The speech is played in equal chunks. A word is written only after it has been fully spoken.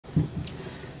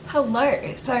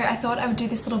Hello, so I thought I would do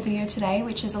this little video today,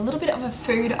 which is a little bit of a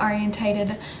food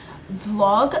orientated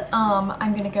vlog.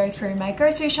 I'm going to go through my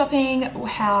grocery shopping,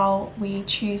 how we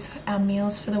choose our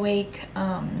meals for the week,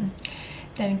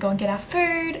 then go and get our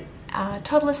food,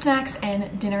 toddler snacks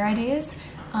and dinner ideas.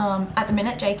 At the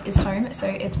minute Jake is home, so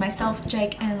it's myself,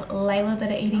 Jake and Layla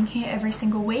that are eating here every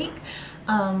single week.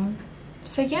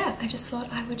 So yeah, I just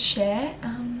thought I would share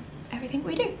everything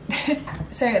we do.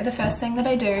 So the first thing that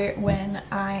I do when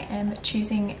I am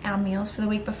choosing our meals for the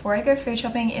week before I go food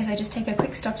shopping is I just take a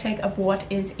quick stock take of what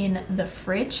is in the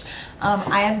fridge.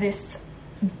 I have this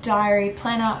diary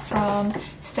planner from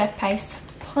Steph Pace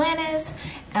Planners,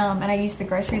 and I use the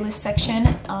grocery list section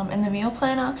and the meal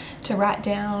planner to write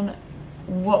down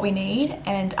what we need,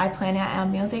 and I plan out our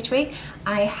meals each week.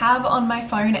 I have on my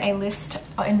phone a list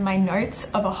in my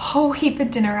notes of a whole heap of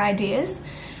dinner ideas,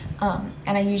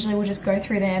 and I usually will just go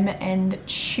through them and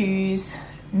choose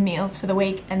meals for the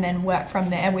week and then work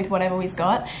from there with whatever we've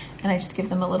got, and I just give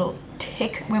them a little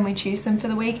tick when we choose them for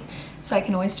the week so I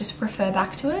can always just refer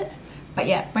back to it. But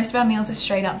yeah, most of our meals are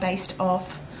straight up based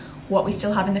off what we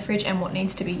still have in the fridge and what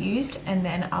needs to be used, and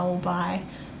then I'll buy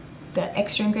the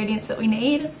extra ingredients that we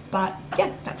need. But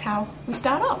yeah, that's how we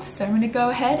start off. So I'm going to go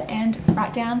ahead and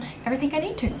write down everything I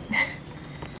need to.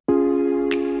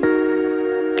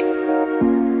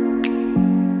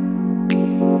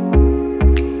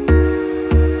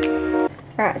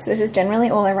 Alright, so this is generally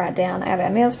all I write down. I have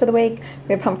our meals for the week.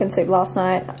 We had pumpkin soup last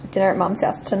night, dinner at mum's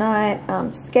house tonight,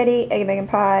 spaghetti, egg and bacon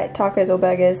pie, tacos or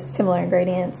burgers, similar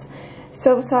ingredients,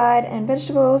 silver side and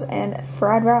vegetables, and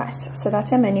fried rice. So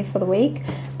that's our menu for the week.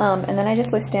 And then I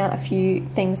just list down a few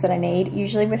things that I need.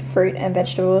 Usually with fruit and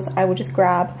vegetables, I will just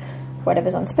grab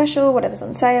whatever's on special, whatever's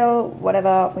on sale,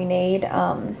 whatever we need.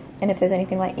 And if there's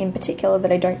anything like in particular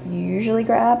that I don't usually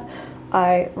grab,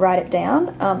 I write it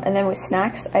down. And then with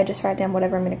snacks, I just write down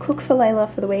whatever I'm going to cook for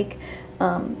Layla for the week,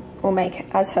 or make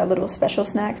as her little special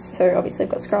snacks. So obviously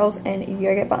I've got scrolls and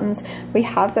yogurt buttons. We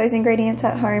have those ingredients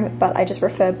at home, but I just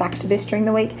refer back to this during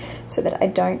the week so that I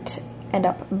don't end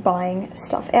up buying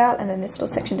stuff out. And then this little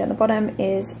section down the bottom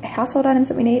is household items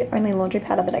that we need, only laundry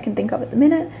powder that I can think of at the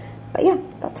minute. But yeah,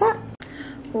 that's that.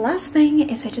 Last thing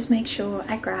is I just make sure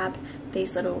I grab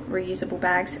these little reusable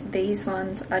bags. These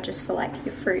ones are just for like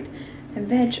your fruit and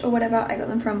veg or whatever. I got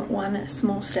them from One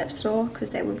Small Step store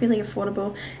because they were really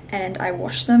affordable, and I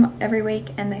wash them every week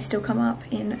and they still come up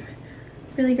in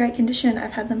really great condition.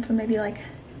 I've had them for maybe like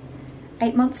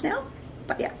 8 months now.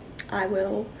 But yeah, I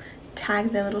will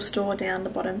tag their little store down the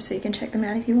bottom so you can check them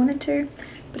out if you wanted to,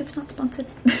 but it's not sponsored.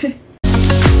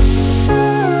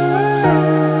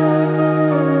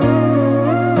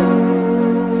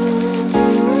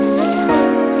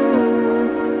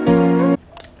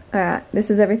 Alright, this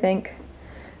is everything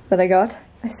that I got.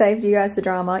 I saved you guys the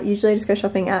drama. Usually I just go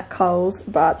shopping at Coles,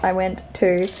 but I went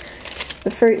to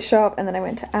the fruit shop and then I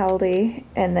went to Aldi,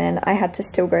 and then I had to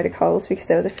still go to Coles because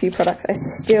there was a few products I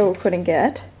still couldn't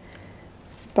get.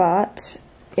 But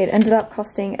it ended up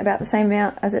costing about the same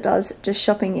amount as it does just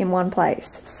shopping in one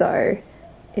place. So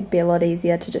it'd be a lot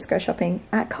easier to just go shopping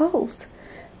at Coles.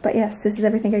 But yes, this is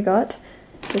everything I got.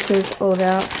 This is all of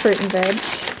our fruit and veg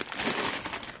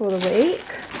for the week.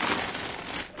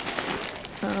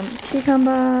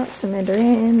 Cucumber, some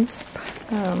mandarins,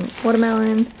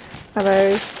 watermelon,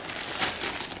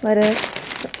 avos,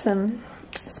 lettuce, got some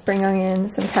spring onion,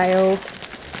 some kale.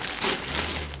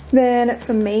 Then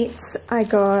for meats, I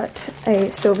got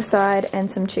a silver side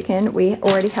and some chicken. We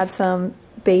already had some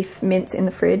beef mince in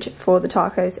the fridge for the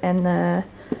tacos and the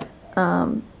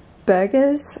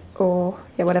burgers, or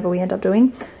yeah, whatever we end up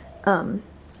doing. And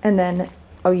then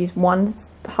I'll use one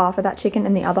half of that chicken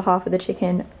and the other half of the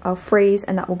chicken I'll freeze,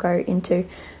 and that will go into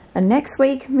a next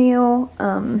week meal.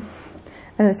 And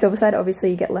the silver side,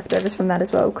 obviously you get leftovers from that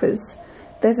as well because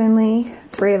there's only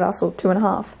 3 of us, or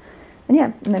 2.5. And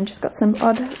yeah, and then just got some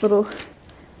odd little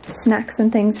snacks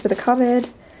and things for the cupboard.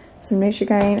 Some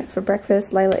Nutri-Grain for breakfast.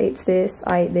 Layla eats this,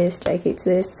 I eat this, Jake eats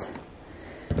this.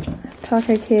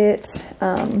 Taco kit.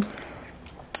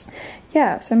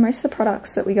 Yeah, so most of the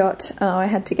products that we got, I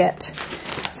had to get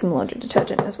some laundry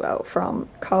detergent as well from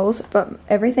Coles, but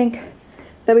everything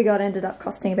that we got ended up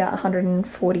costing about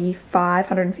 $145,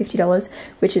 $150,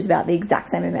 which is about the exact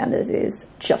same amount as is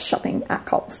just shopping at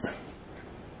Coles.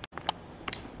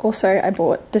 Also, I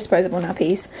bought disposable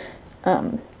nappies.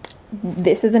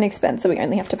 This is an expense that we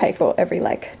only have to pay for every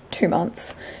like 2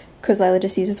 months because Layla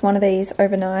just uses one of these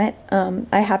overnight.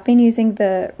 I have been using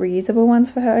the reusable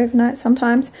ones for her overnight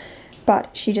sometimes,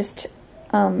 but she just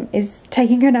is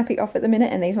taking her nappy off at the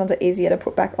minute, and these ones are easier to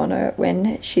put back on her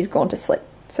when she's gone to sleep.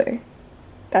 So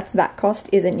that cost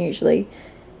isn't usually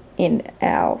in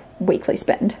our weekly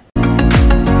spend.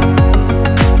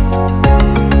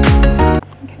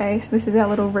 Okay, so this is our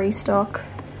little restock.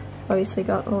 Obviously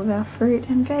got all of our fruit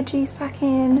and veggies back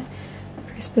in.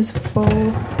 Crisp is full.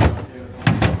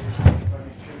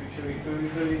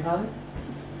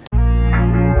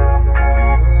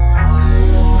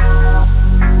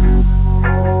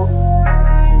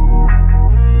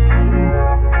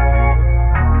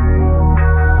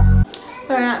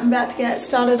 Alright, I'm about to get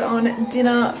started on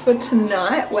dinner for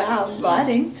tonight. Wow,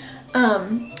 lighting.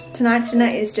 Tonight's dinner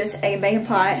is just egg and bacon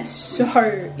pie.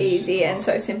 So easy and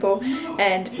so simple,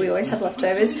 and we always have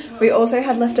leftovers. We also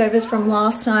had leftovers from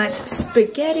last night's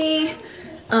spaghetti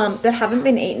that haven't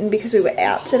been eaten because we were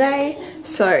out today,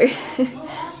 so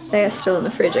they are still in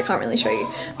the fridge. I can't really show you.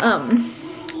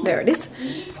 There it is.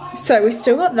 So we've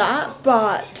still got that,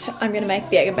 but I'm gonna make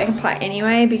the egg and bacon pie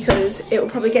anyway because it will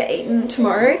probably get eaten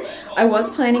tomorrow. I was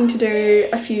planning to do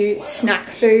a few snack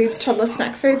foods, toddler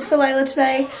snack foods for Layla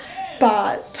today,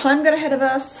 but time got ahead of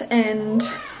us and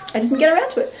I didn't get around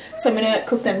to it. So I'm gonna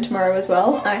cook them tomorrow as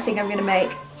well. I think I'm gonna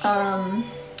make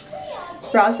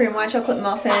raspberry and white chocolate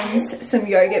muffins, some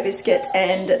yogurt biscuits,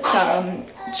 and some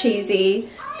cheesy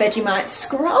Vegemite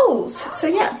scrolls. So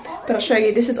yeah, but I'll show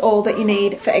you, this is all that you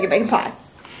need for egg and bacon pie.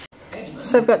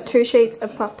 So I've got 2 sheets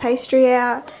of puff pastry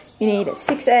out. You need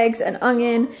 6 eggs, an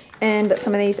onion, and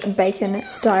some of these bacon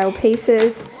style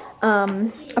pieces.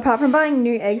 Apart from buying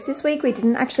new eggs this week, we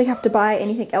didn't actually have to buy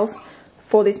anything else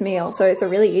for this meal. So it's a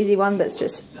really easy one that's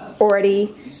just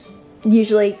already,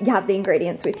 usually you have the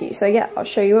ingredients with you. So yeah, I'll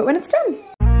show you it when it's done.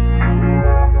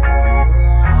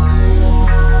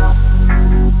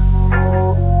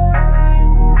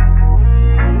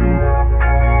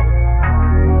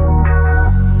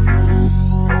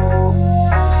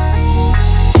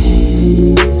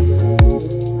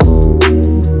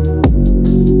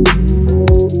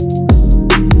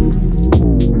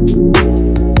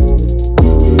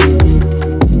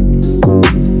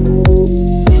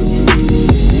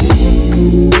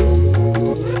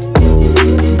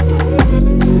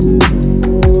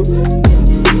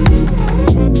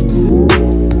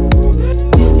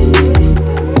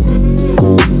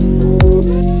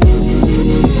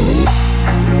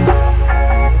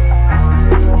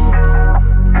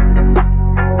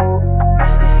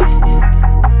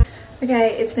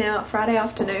 It's now Friday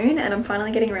afternoon and I'm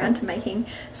finally getting around to making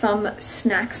some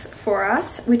snacks for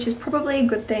us, which is probably a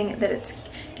good thing that it's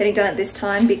getting done at this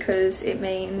time because it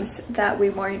means that we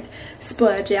won't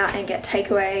splurge out and get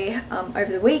takeaway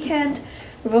over the weekend.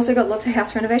 We've also got lots of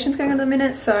house renovations going on at the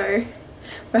minute, so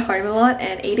we're home a lot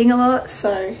and eating a lot.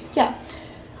 So yeah,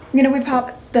 I'm gonna whip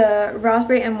up the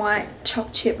raspberry and white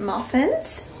choc chip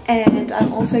muffins, and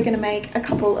I'm also going to make a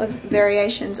couple of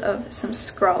variations of some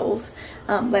scrolls.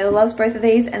 Layla loves both of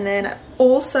these, and then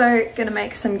also going to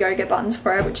make some yogurt buttons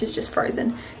for her, which is just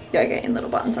frozen yogurt in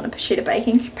little buttons on a sheet of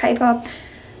baking paper.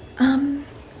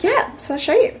 Yeah, so I'll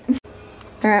show you.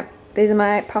 Alright, these are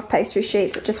my puff pastry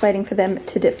sheets, just waiting for them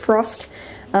to defrost.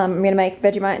 I'm going to make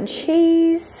Vegemite and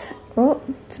cheese. Oh,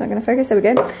 it's not going to focus, there we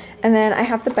go. And then I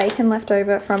have the bacon left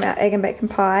over from our egg and bacon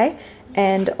pie,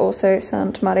 and also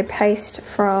some tomato paste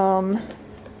from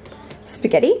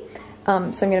spaghetti. So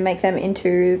I'm going to make them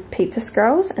into pizza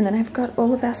scrolls, and then I've got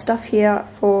all of our stuff here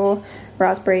for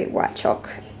raspberry white choc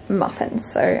muffins.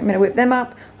 So I'm going to whip them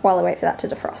up while I wait for that to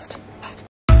defrost.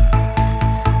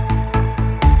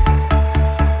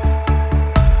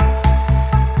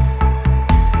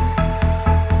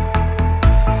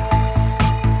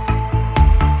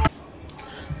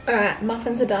 Alright,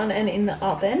 muffins are done and in the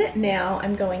oven. Now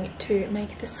I'm going to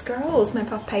make the scrolls. My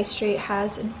puff pastry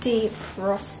has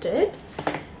defrosted.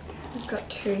 I've got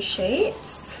 2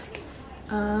 sheets.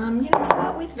 I'm going to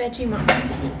start with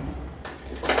Vegemite.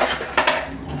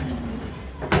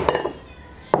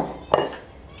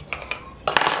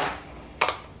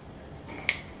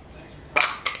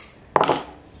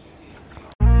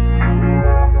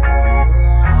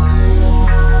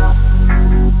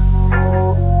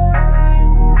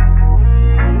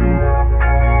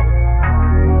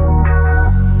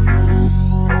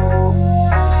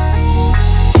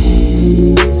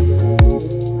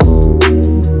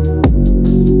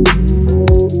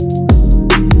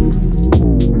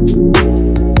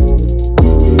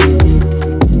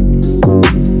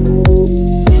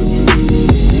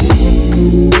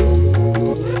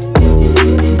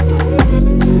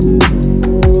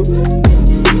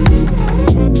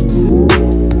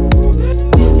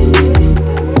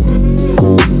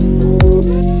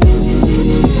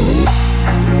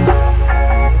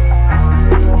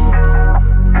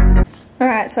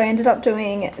 so I ended up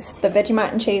doing the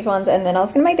Vegemite and cheese ones, and then I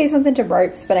was going to make these ones into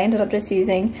ropes, but I ended up just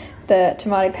using the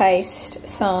tomato paste,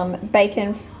 some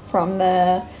bacon from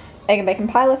the egg and bacon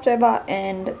pie leftover,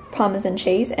 and parmesan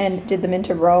cheese, and did them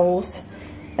into rolls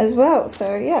as well.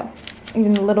 So yeah,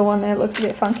 even the little one there looks a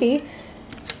bit funky,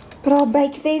 but I'll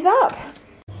bake these up.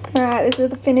 Alright, this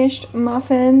is the finished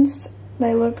muffins.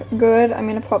 They look good. I'm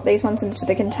going to pop these ones into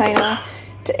the container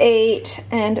to eat,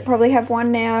 and probably have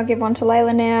one now, give one to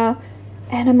Layla now,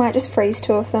 and I might just freeze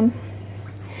 2 of them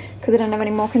because I don't have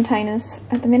any more containers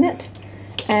at the minute.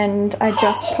 And I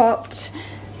just popped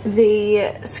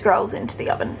the scrolls into the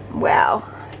oven. Wow,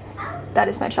 that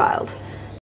is my child.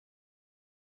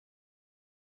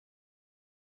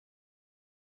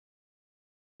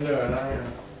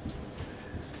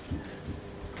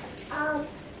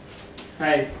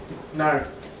 Hey, no.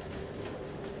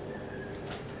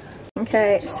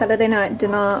 Okay, Saturday night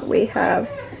dinner, we have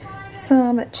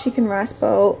some chicken rice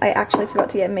bowl. I actually forgot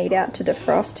to get meat out to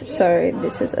defrost, so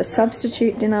this is a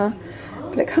substitute dinner,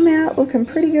 but it come out looking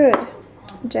pretty good.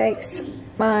 Jake's,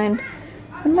 mine,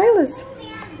 and Layla's.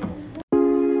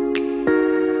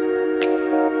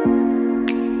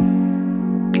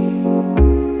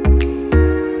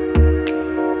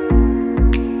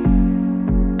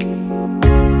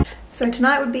 So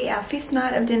tonight would be our 5th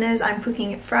night of dinners. I'm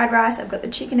cooking fried rice, I've got the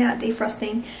chicken out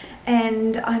defrosting,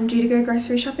 and I'm due to go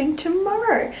grocery shopping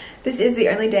tomorrow. This is the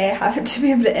only day I have to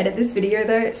be able to edit this video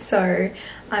though, so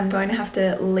I'm going to have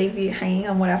to leave you hanging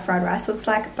on what our fried rice looks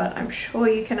like, but I'm sure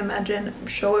you can imagine, I'm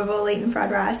sure we've all eaten fried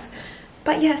rice.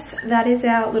 But yes, that is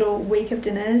our little week of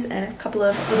dinners and a couple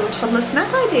of little toddler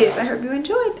snack ideas. I hope you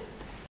enjoyed.